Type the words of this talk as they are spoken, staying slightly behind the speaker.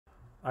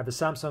I have a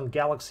Samsung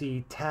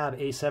Galaxy Tab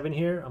A7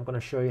 here. I'm going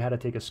to show you how to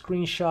take a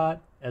screenshot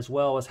as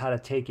well as how to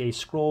take a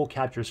scroll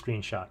capture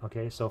screenshot.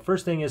 Okay, so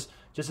first thing is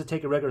just to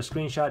take a regular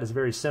screenshot is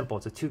very simple.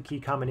 It's a 2-key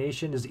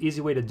combination. There's an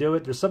easy way to do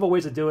it. There's several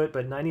ways to do it,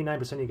 but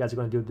 99% of you guys are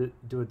going to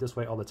do it this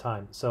way all the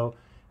time. So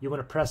you want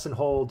to press and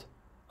hold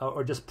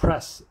or just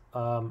press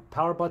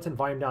power button,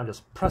 volume down.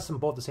 Just press them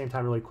both at the same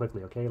time really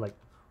quickly. Okay, like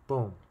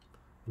boom. And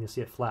you'll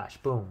see it flash.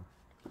 Boom.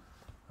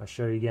 I'll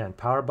show you again.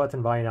 Power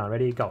button, volume down.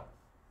 Ready? Go.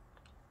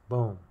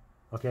 Boom.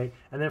 Okay,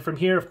 and then from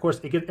here, of course,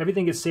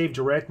 everything gets saved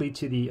directly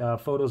to the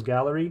Photos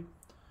gallery.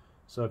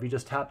 So if you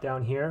just tap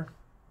down here,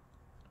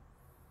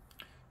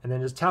 and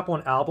then just tap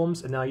on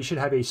Albums, and now you should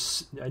have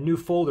a new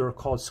folder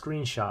called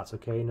Screenshots.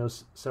 Okay, and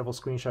those several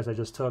screenshots I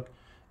just took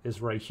is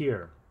right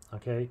here.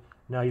 Okay,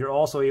 now you're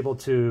also able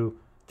to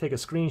take a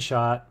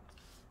screenshot,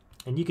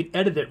 and you can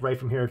edit it right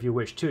from here if you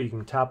wish too. You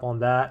can tap on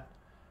that,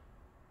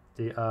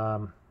 the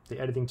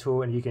editing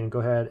tool, and you can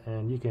go ahead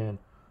and you can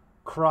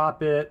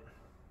crop it.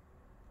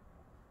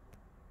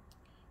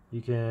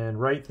 You can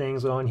write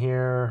things on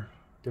here,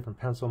 different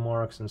pencil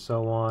marks and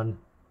so on.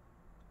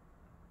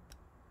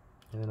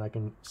 And then I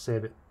can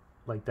save it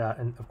like that.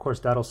 And of course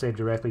that'll save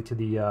directly to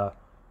the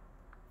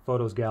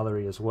Photos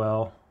gallery as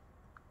well.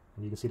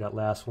 And you can see that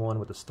last one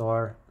with the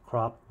star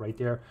crop right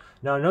there.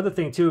 Now another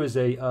thing too is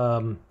you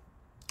can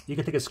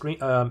take a screen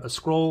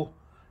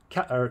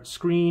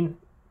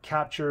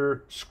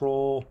capture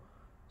scroll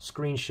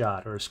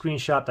screenshot, or a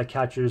screenshot that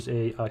captures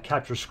a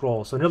capture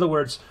scroll. So in other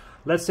words,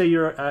 let's say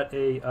you're at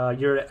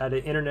an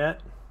internet,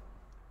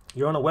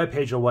 you're on a web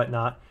page or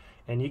whatnot,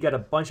 and you got a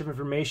bunch of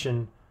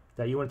information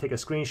that you want to take a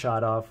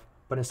screenshot of,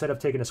 but instead of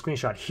taking a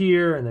screenshot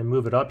here and then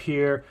move it up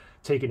here,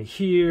 taking it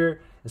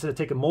here, instead of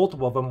taking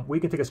multiple of them, we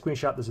can take a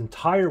screenshot of this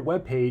entire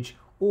web page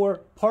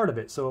or part of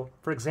it. So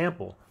for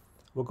example,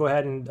 we'll go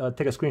ahead and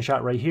take a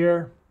screenshot right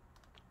here,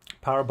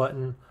 power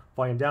button,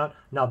 volume down.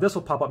 Now this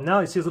will pop up. Now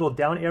you see this little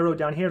down arrow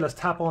down here. Let's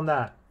tap on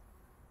that.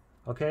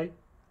 Okay.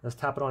 Let's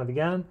tap it on it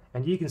again,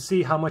 and you can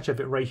see how much of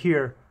it right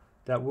here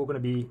that we're going to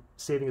be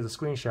saving as a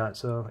screenshot.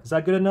 So is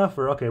that good enough?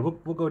 Or okay, we'll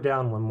go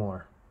down one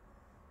more.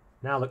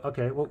 Now look,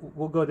 okay,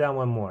 we'll go down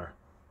one more.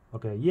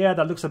 Okay, yeah,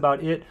 that looks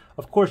about it.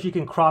 Of course, you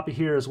can crop it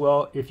here as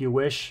well if you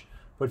wish,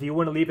 but if you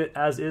want to leave it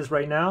as is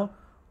right now,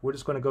 we're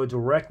just going to go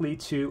directly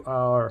to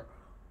our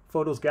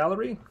Photos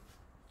gallery.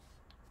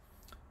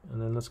 And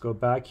then let's go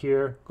back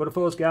here, go to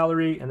Photos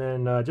gallery, and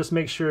then just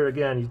make sure,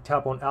 again, you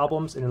tap on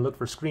Albums and then look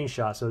for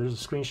screenshots. So there's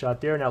a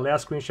screenshot there. Now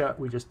last screenshot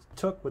we just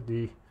took with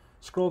the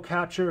scroll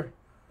capture,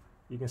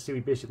 you can see we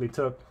basically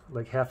took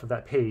like half of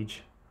that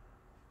page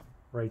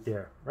right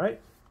there,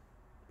 right?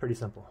 Pretty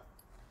simple.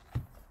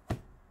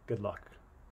 Good luck.